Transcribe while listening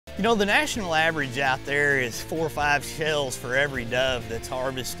You know, the national average out there is 4 or 5 shells for every dove that's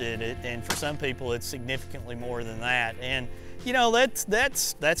harvested, and for some people it's significantly more than that. And you know,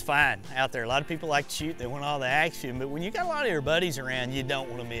 that's fine out there. A lot of people like to shoot, they want all the action, but when you got a lot of your buddies around, you don't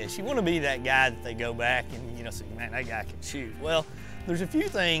want to miss. You want to be that guy that they go back and, you know, say, man, that guy can shoot. Well, there's a few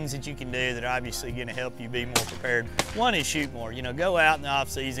things that you can do that are obviously going to help you be more prepared. One is shoot more. You know, go out in the off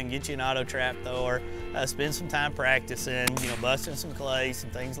season, get you an auto trap thrower, spend some time practicing, you know, busting some clays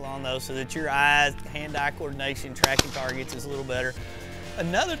and things along those so that your eyes, hand-eye coordination, tracking targets is a little better.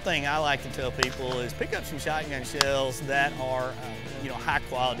 Another thing I like to tell people is pick up some shotgun shells that are, you know, high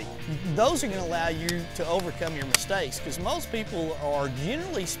quality. Those are going to allow you to overcome your mistakes, because most people are,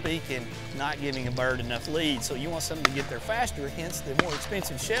 generally speaking, not giving a bird enough lead. So you want something to get there faster, hence the more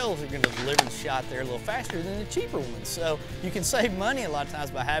expensive shells are going to deliver the shot there a little faster than the cheaper ones. So you can save money a lot of times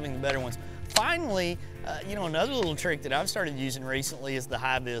by having the better ones. Finally, you know, another little trick that I've started using recently is the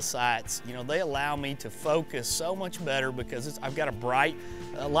Hi-Viz sights. You know, they allow me to focus so much better because I've got a bright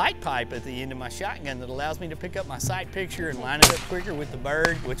light pipe at the end of my shotgun that allows me to pick up my sight picture and line it up quicker with the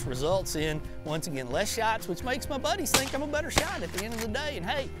bird, which results in, once again, less shots, which makes my buddies think I'm a better shot at the end of the day. And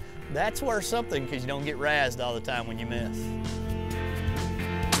hey, that's worth something, because you don't get razzed all the time when you miss.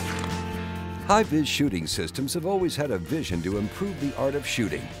 Hi-Viz shooting systems have always had a vision to improve the art of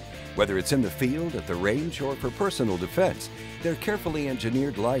shooting. Whether it's in the field, at the range, or for personal defense, their carefully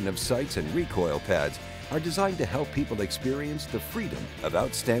engineered line of sights and recoil pads are designed to help people experience the freedom of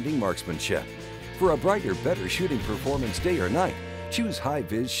outstanding marksmanship. For a brighter, better shooting performance day or night, choose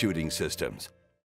Hi-Viz shooting systems.